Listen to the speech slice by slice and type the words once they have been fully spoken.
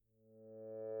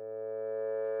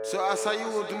So as a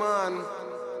youth man,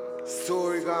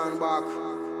 story gone back.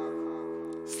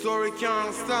 Story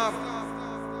can't stop.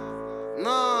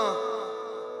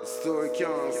 No, the story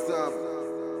can't stop.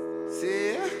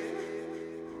 See?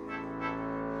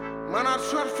 Man, I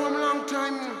tried from long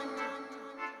time.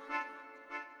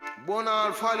 Born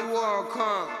all folly work,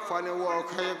 huh? Folly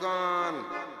work, how you gone?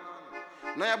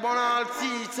 Now you born all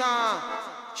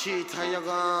cheater, you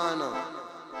gone.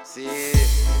 See?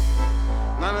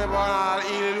 Now you born all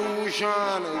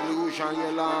illusion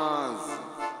you lost.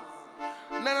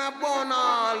 Now you born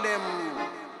all them.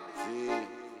 See?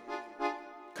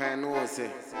 Can you know,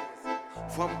 say?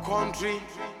 From country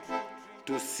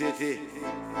to city,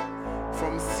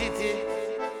 from city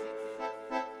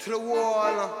to the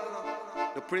wall,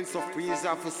 the Prince of Peace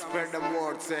have to spread them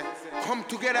words, say, come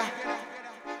together,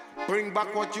 bring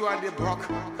back what you had, the broke.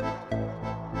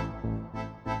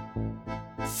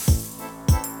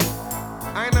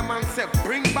 I know man say,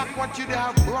 bring back what you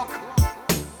have broke.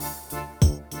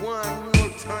 One more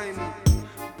time,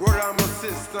 brother and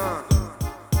sister,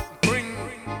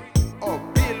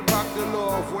 build back the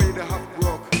love where you have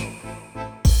broke.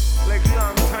 Like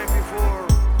long time before,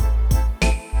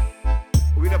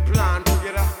 with a plan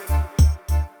together,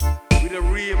 with a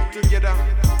rape together,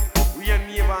 we are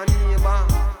neighbor,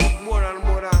 more and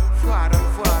more, father,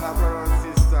 brother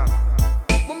and sister.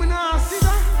 But me not see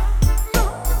that, no.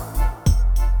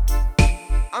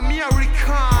 I'm here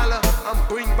recall and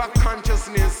bring back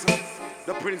consciousness.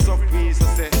 The Prince of Peace, I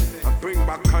say, I bring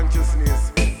back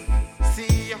consciousness.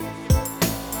 See?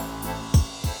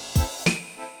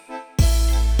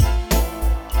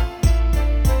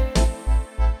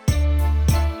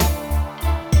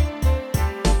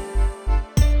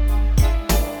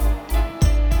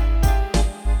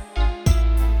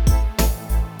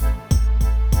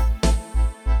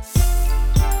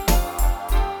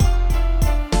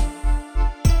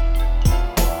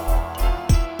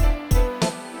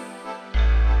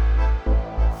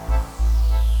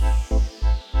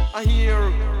 I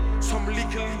hear some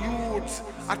little youths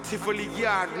at Tivoli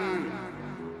Garden.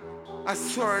 I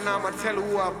swear now I'ma tell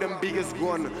who have them biggest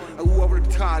gun, and who have the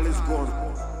tallest gun,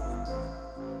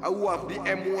 and who have the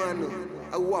M1,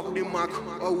 and who have the Mac,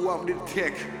 or who have the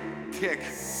Tech.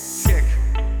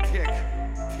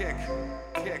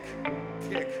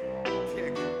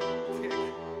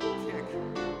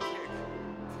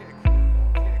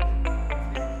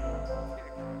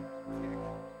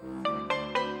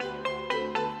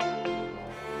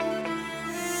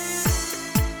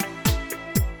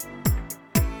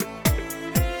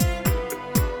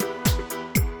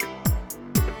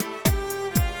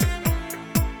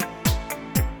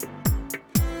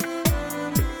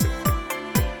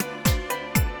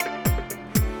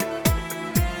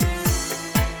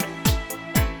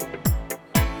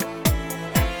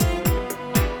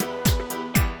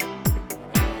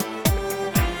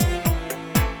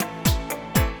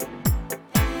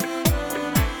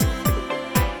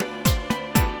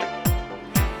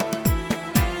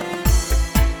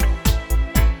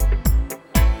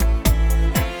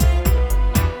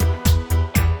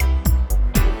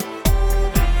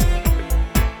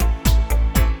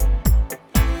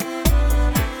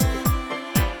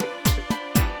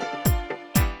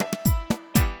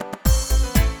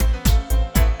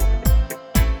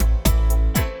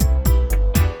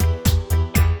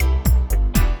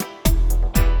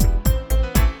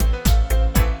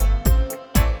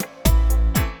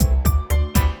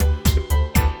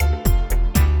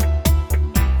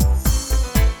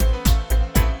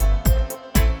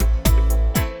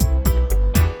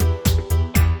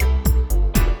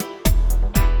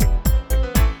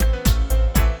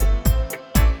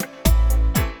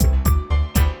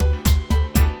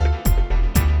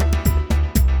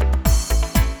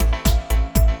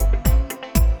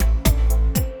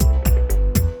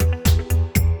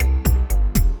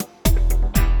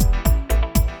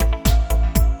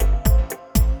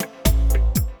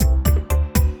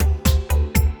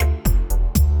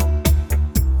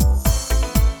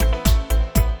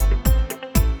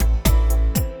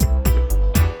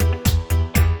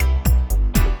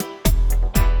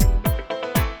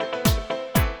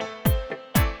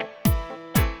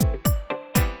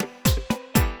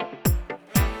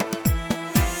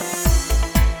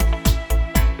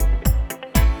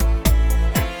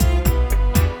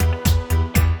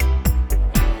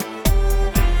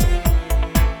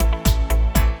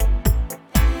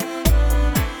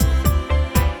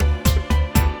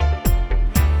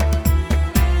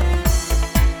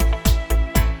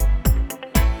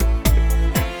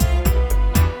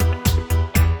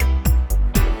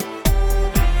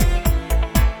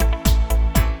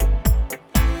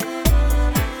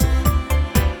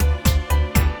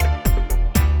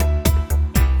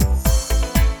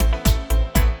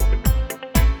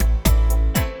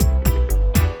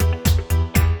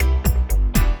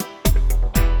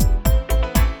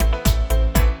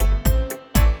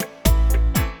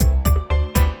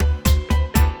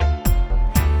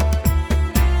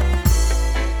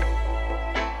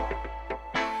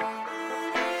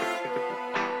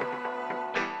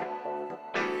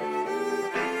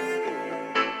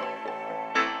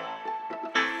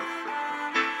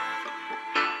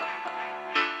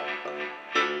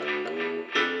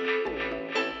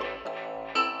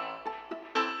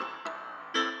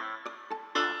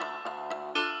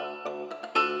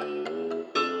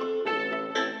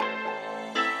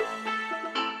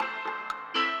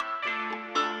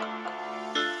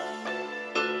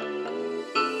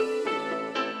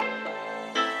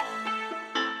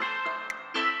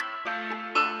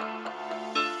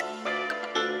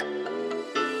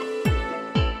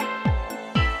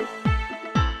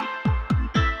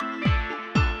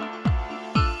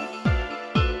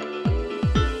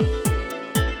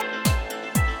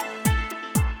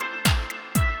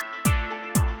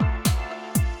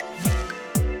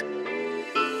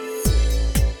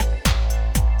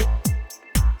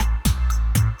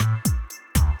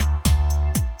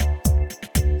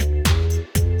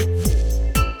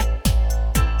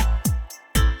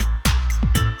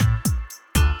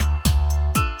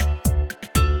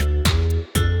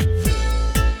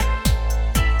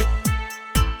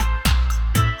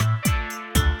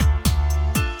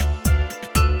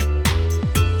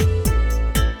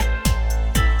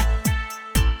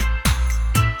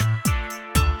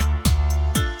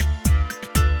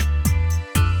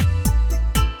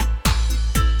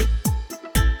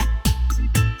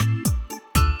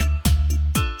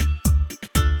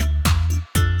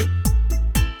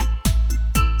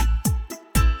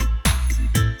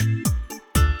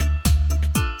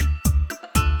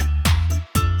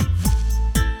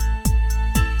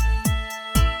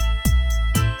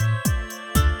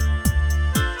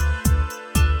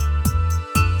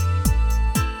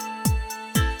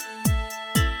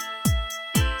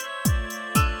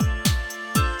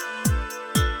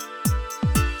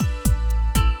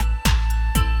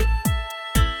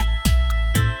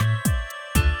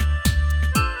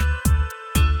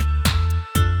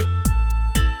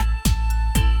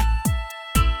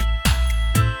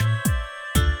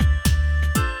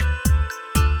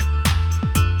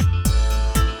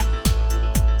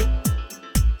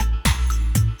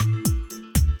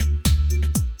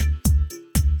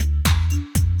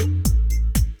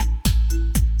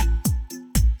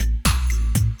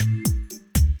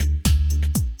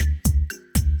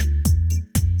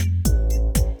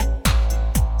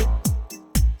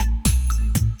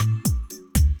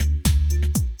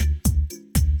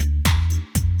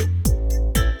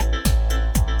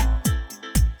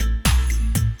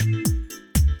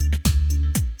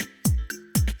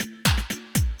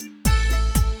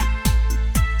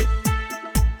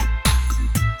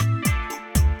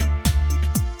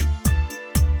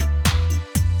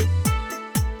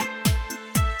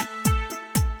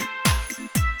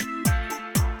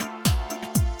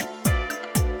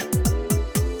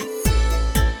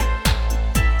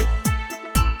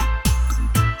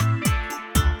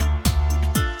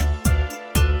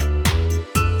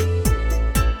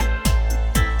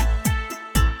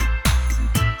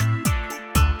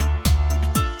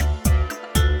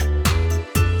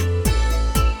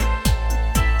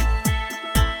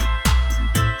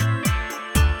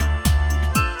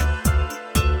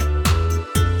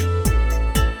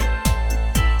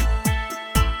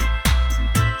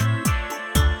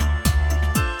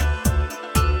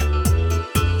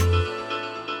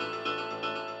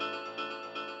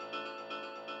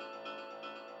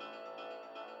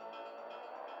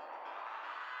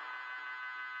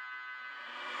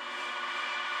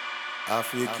 I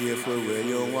feel careful where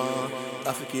you want,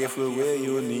 I feel careful where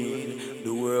you need.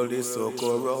 The world is so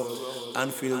corrupt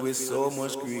and filled with so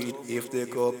much greed. If the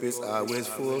cup is always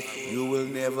full, you will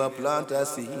never plant a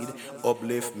seed.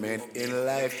 Upliftment in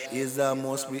life is a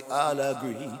must, we all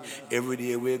agree. Every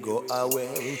day we go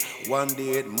away, one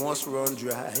day it must run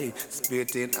dry.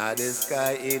 Spitting at the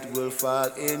sky, it will fall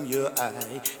in your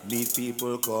eye. Need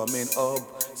people coming up,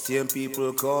 same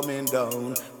people coming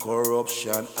down.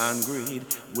 Corruption and greed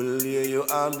will lay you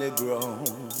on the ground.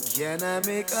 Can I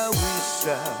make a wish,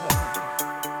 sir?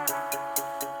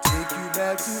 Take you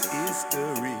back to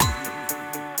history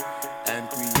and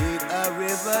create a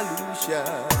revolution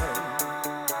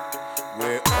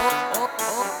where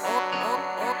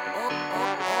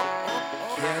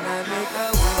can I make a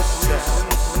wish, sir?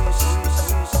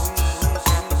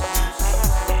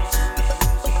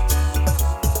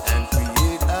 And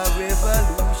create a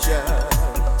revolution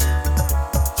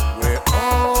where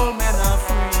all men are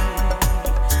free.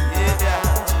 Yeah,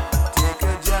 take a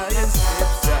giant step,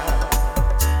 sir.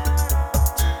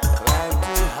 Climb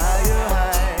to higher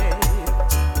heights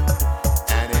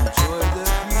and enjoy the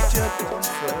creature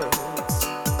comforts.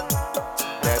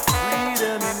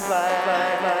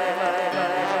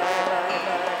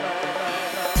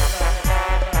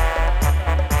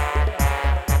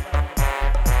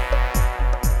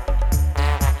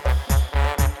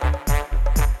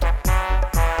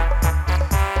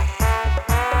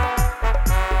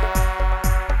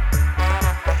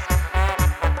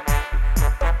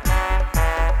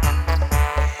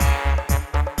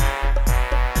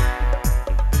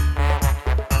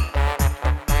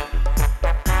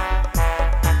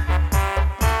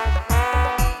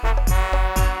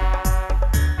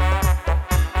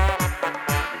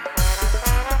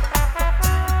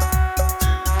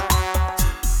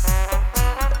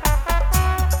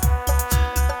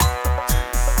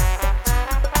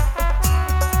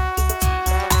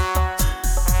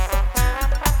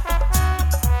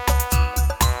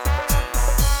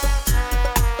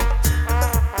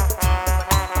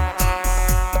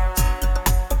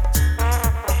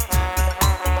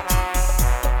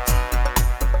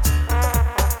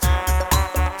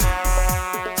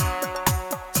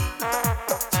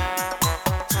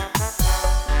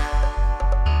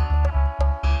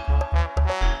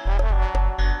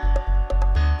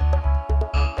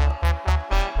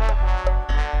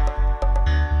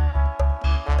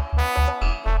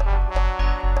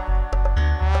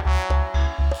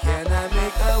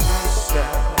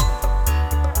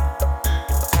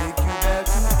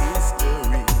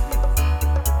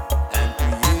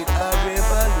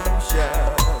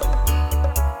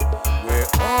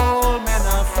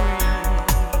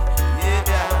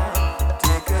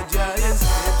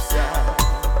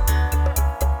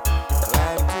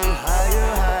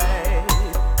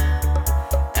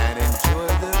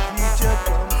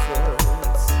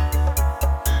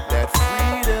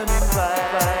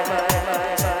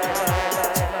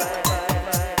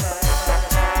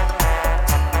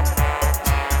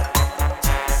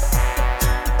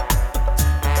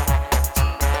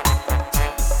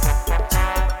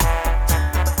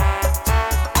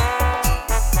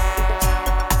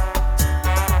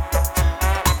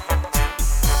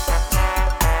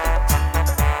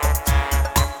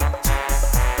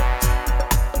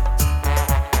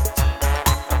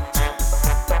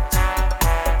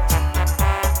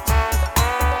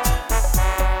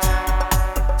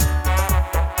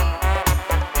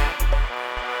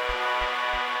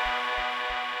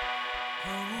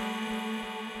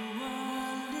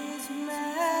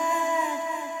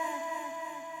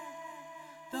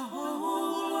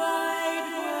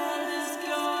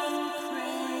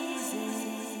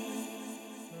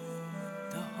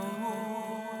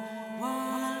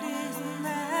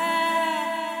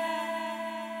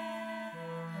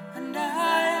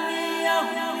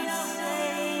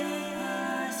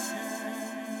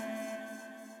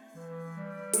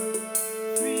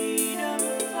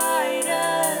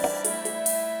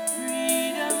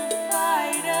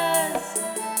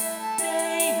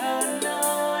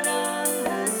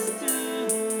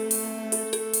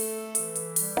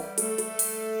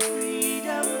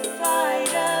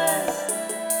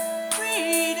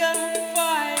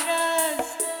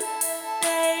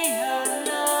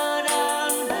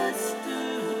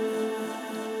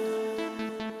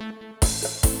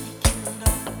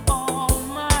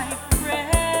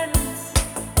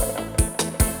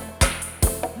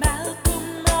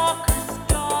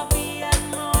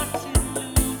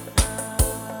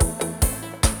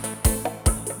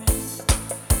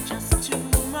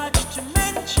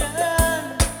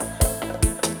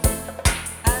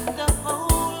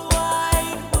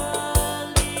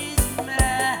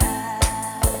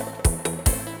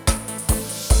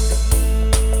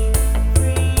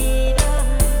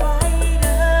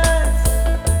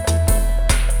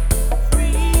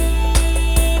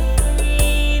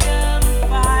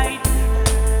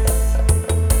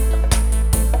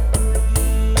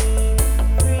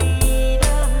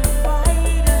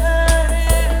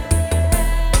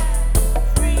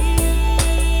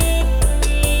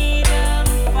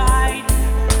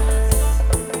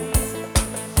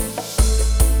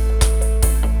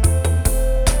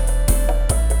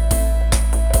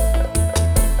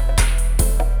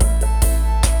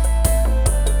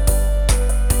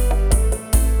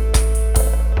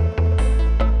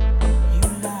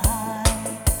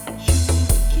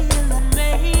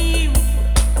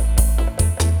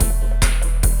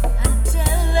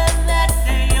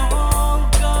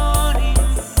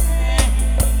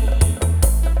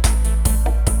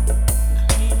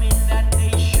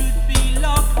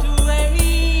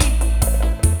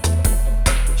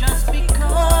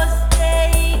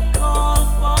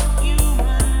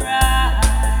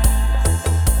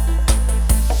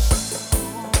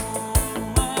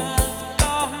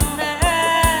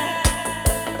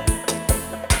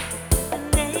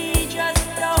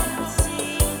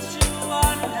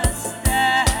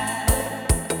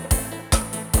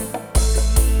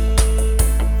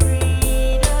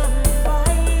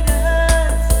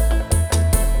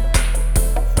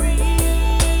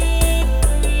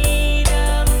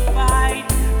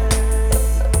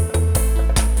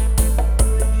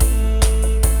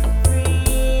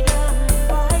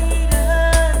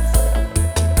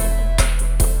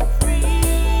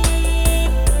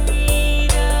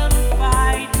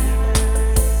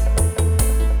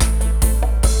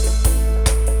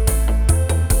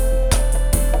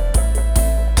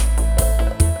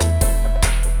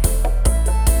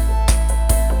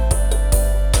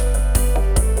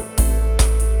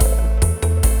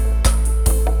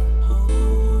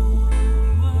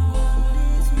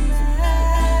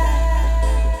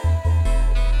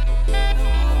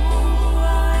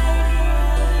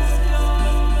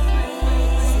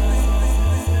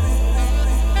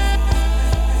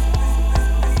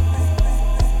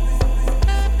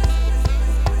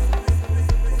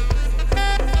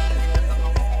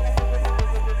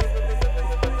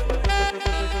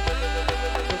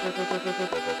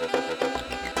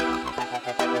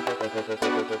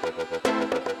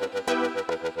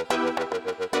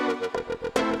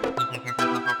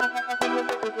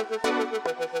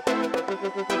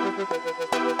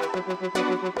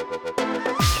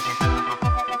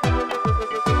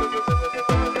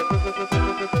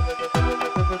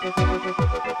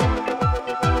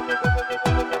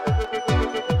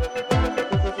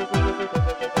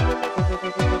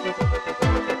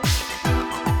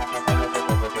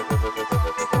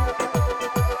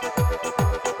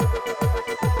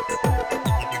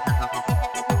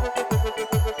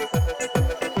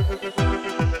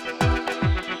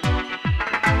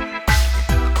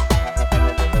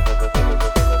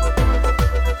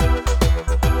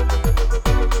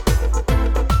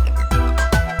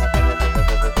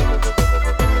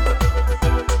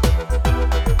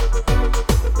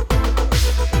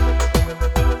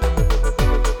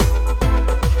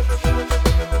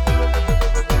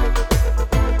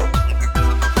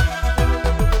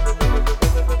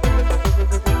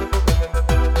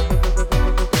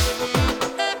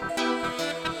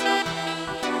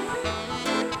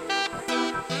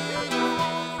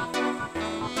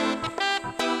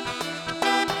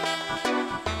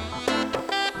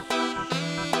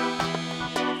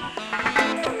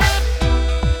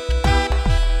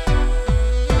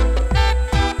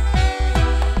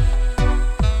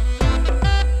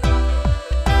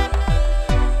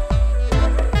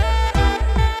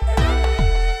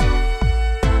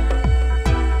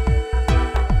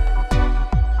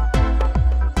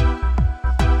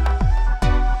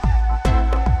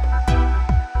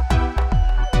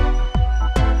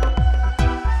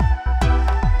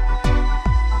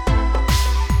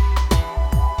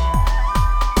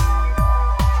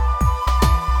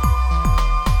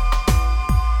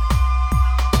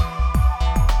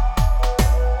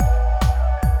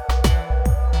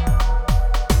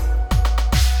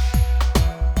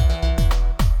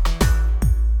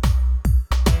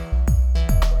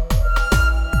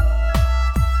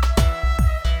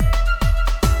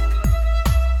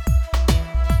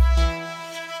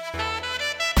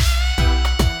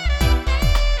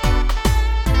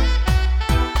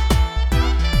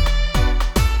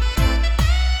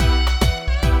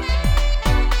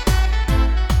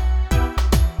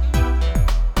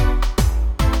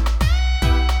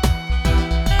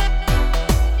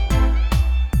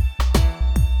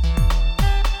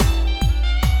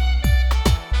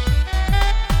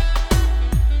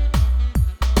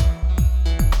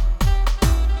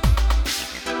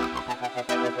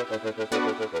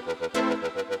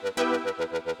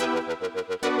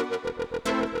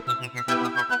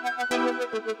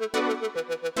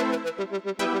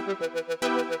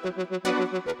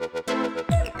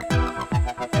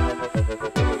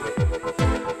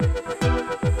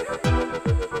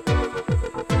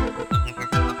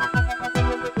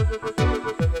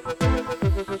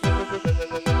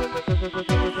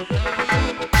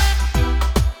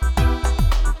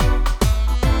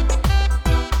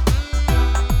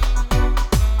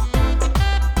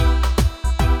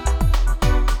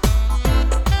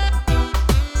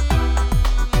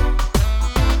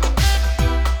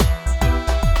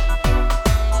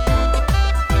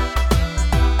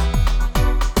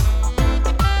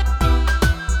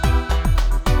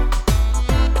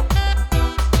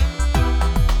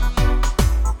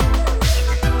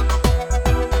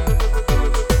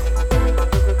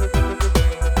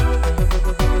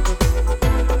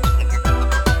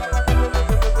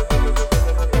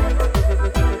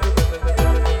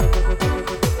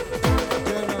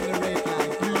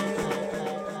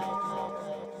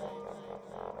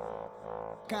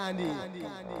 Kandee.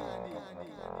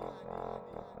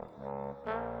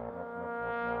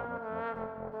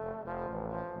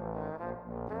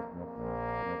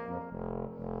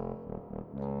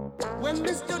 When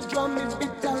Mr. Drum is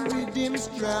beat a rhythm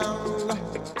strong,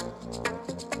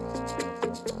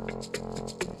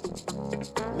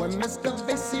 when Mr.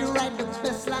 Bessie ride the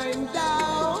bass line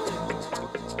down,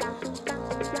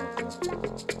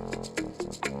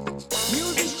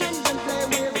 musicians can play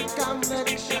with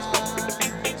conviction.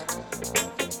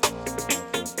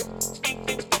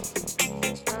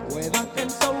 With a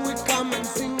pencil we come and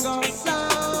sing our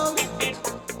song.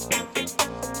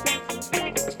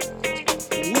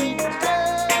 We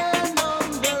turn on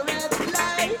the red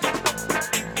light.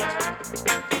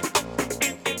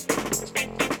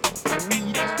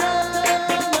 We turn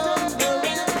on the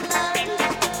red light.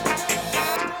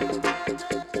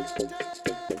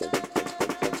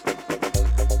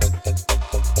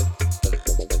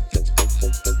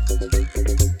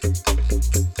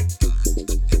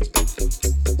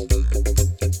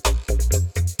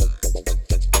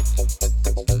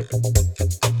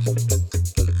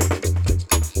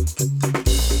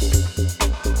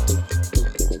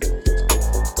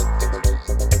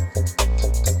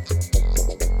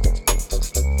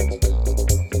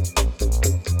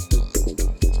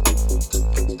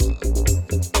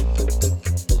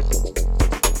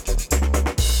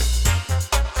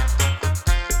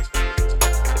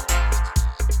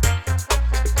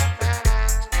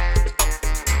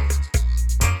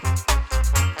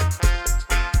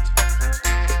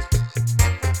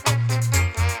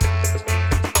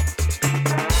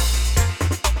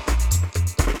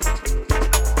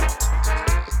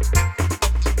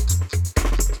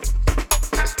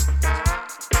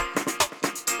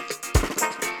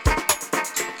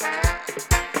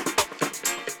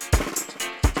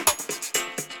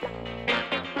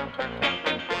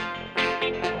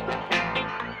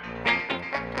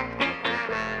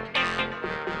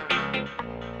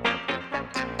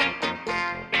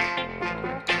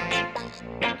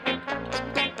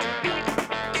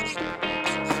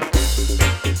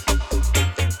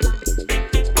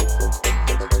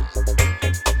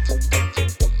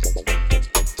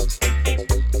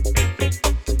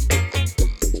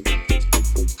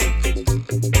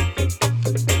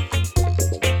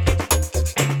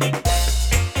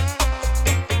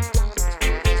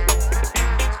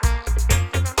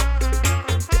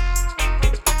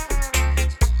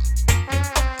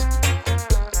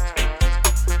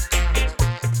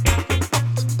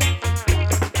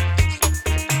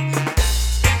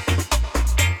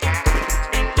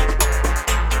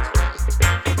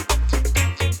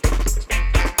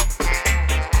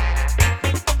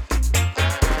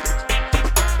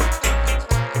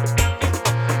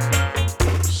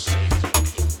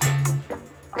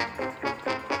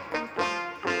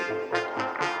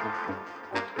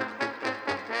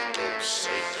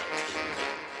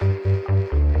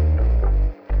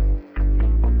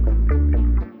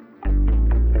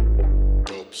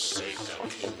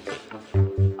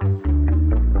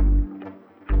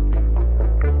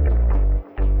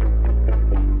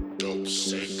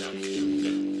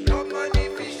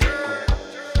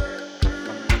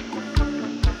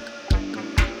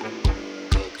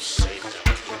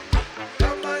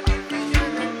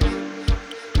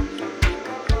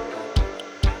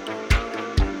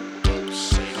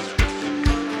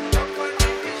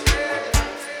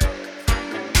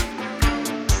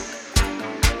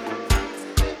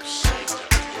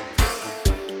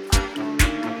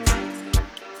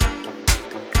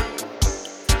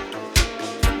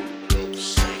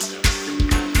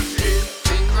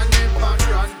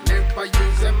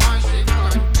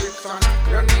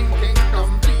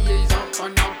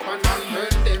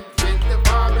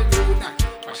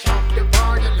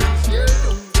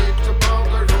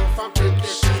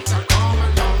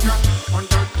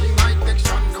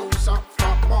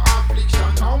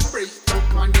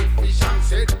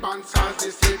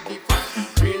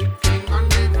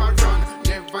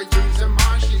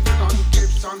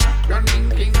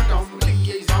 kingdom.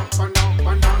 Blaze up and down.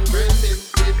 Well, them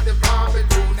with the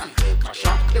Babylon. Mash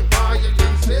up the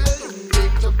violence.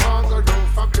 Make the bugger. Don't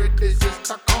forget the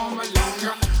sister come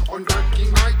along. Under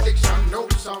King I take some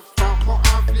notes of more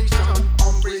affliction.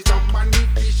 Embrace of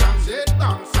magnificence. It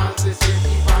dance as they say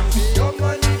even your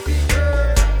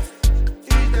magnificent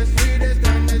is the sweetest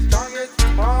and the strongest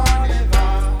forever.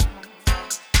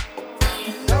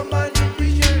 Your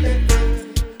magnificent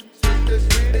is the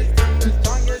sweetest and the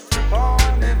strongest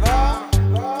forever.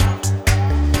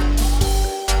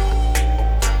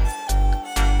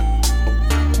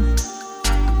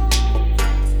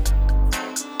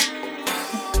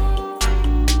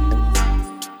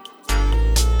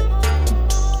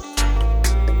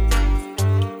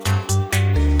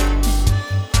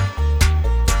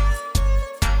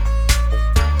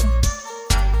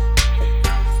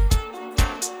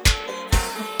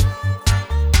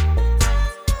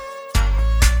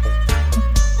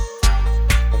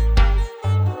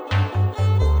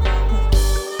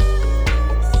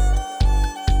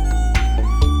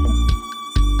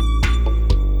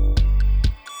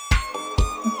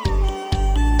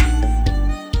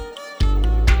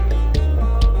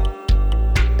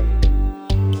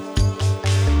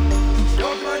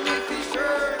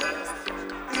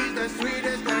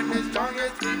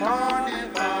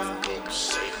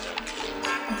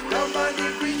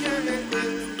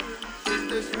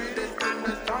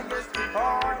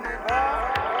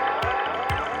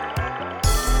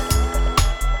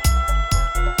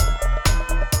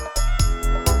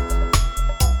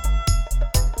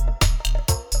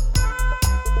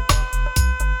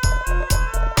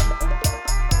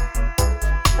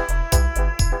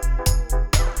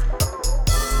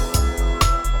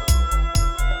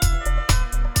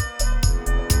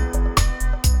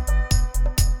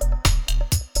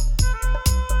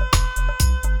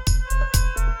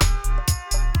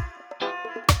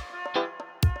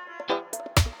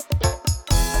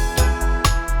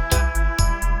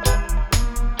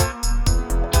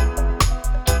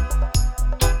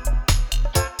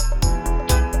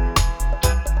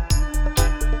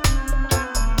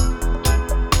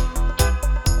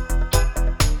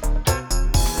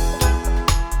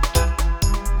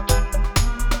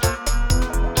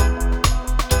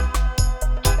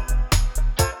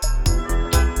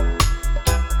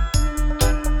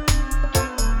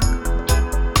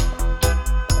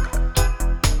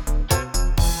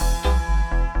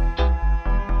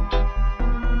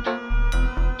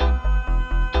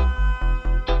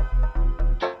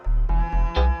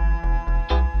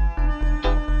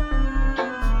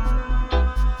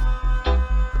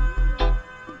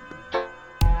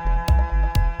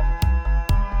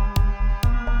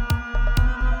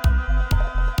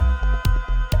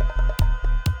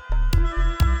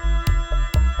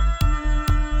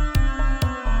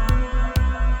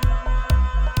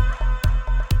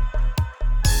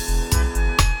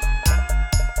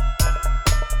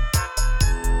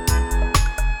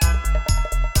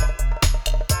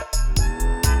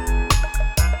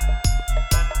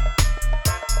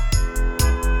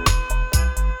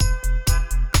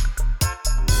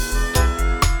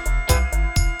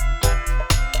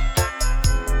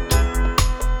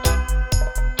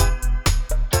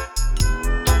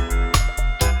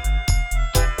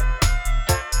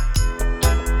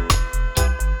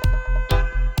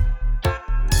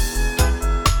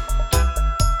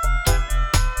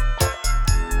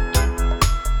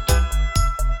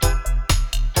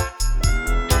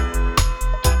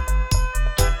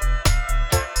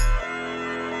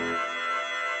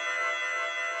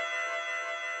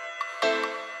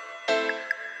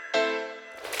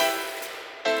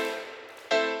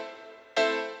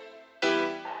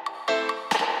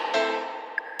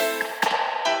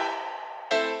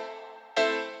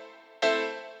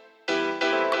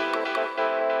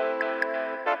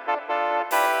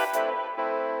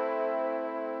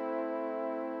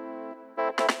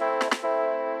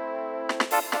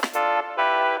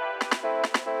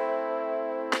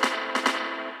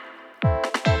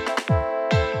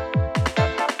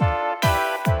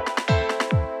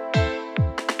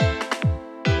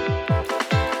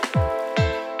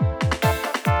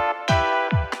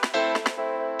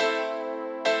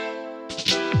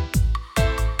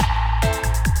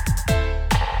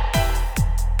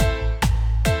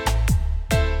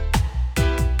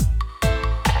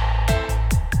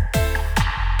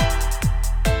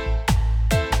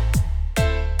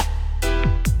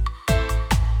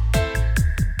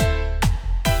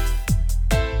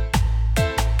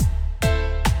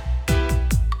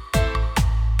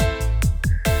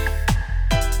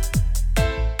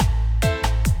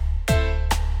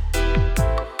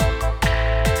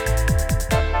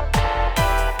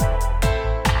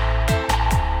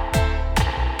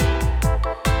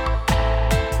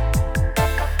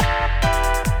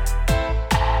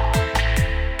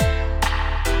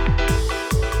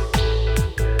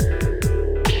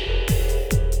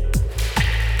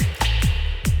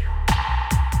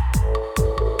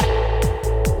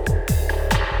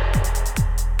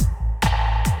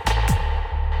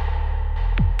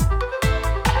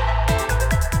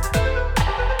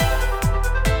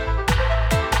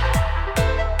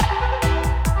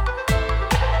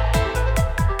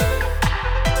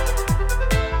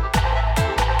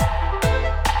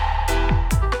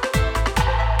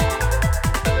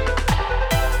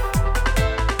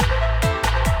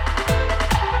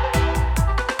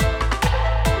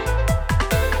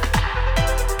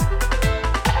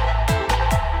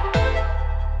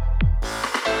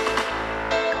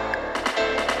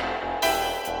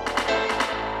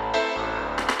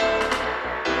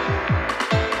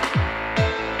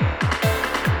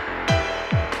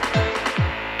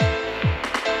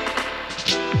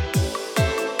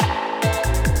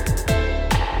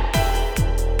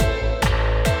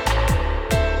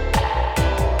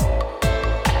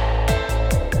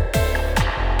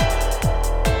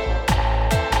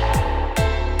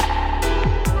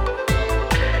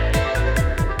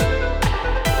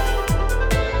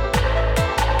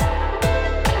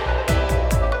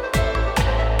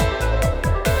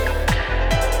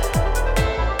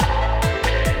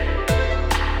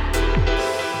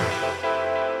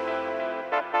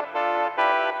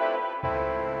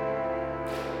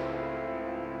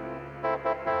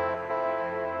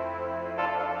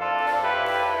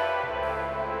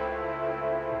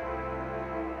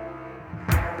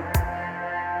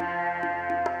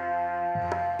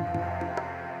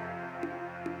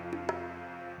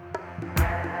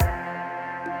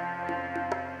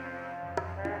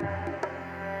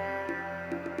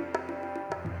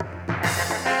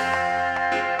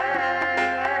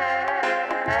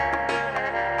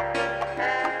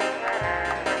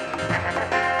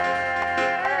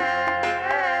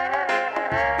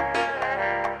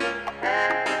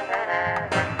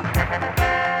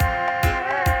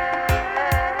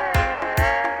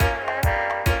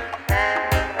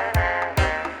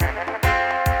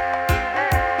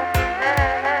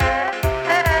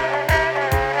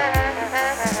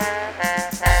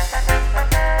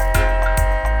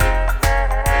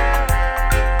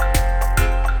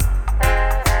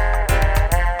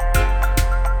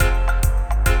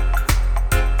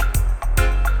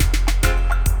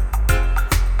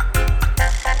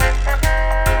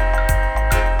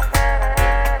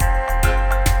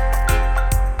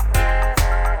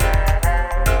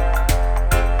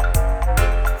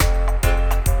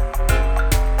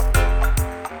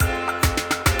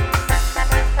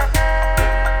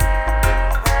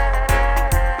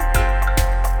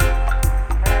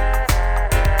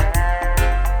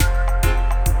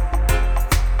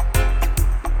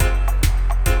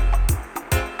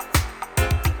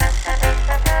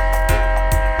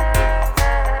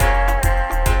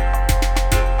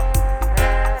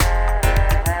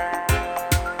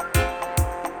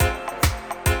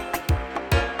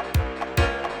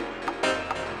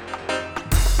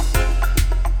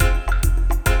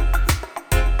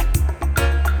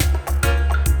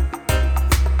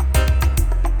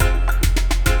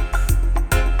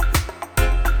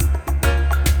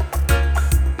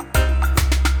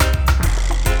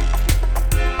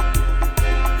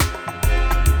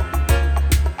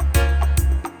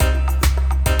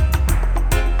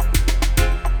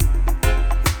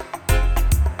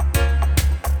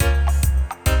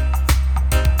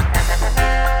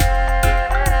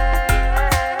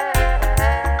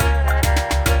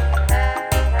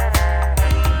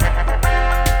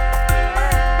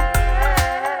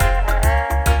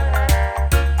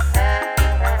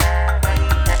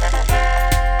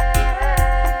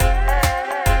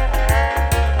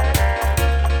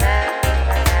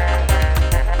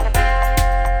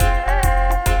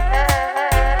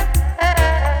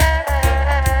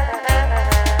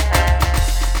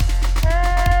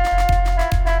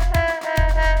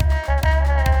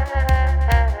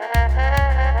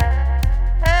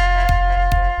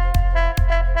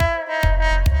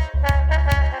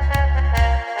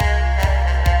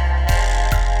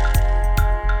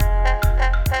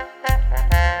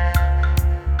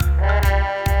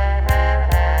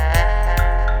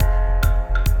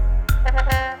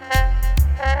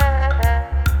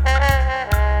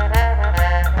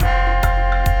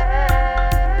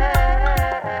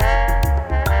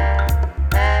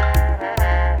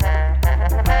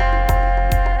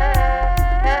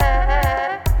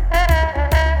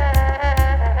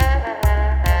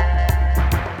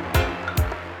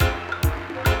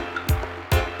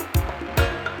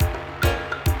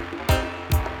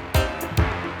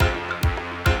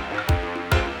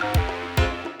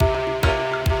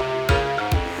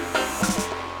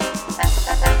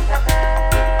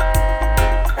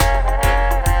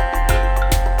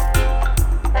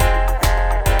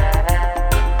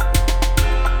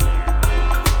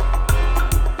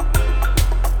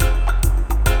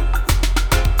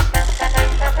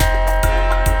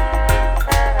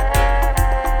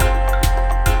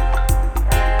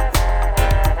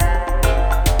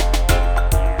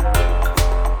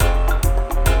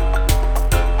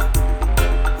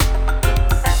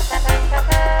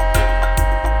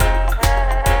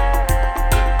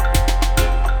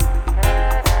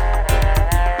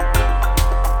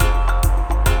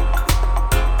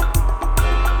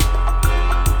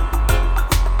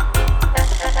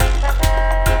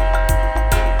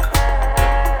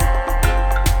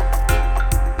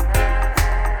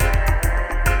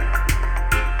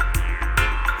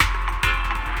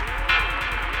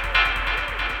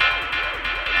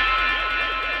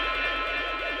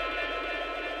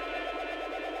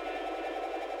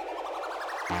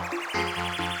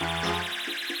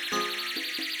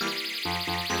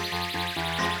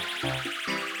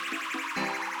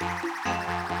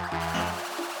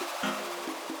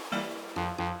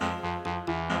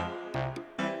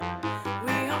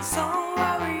 are so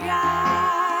warriors.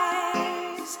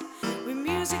 We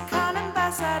musical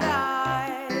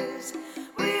ambassadors.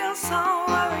 We are so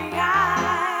warriors.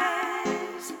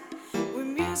 We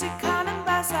musical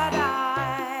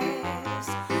ambassadors.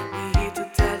 We're here to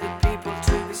tell the people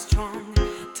to be strong,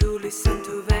 to listen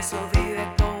to the so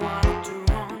that no one do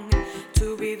wrong,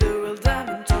 to be the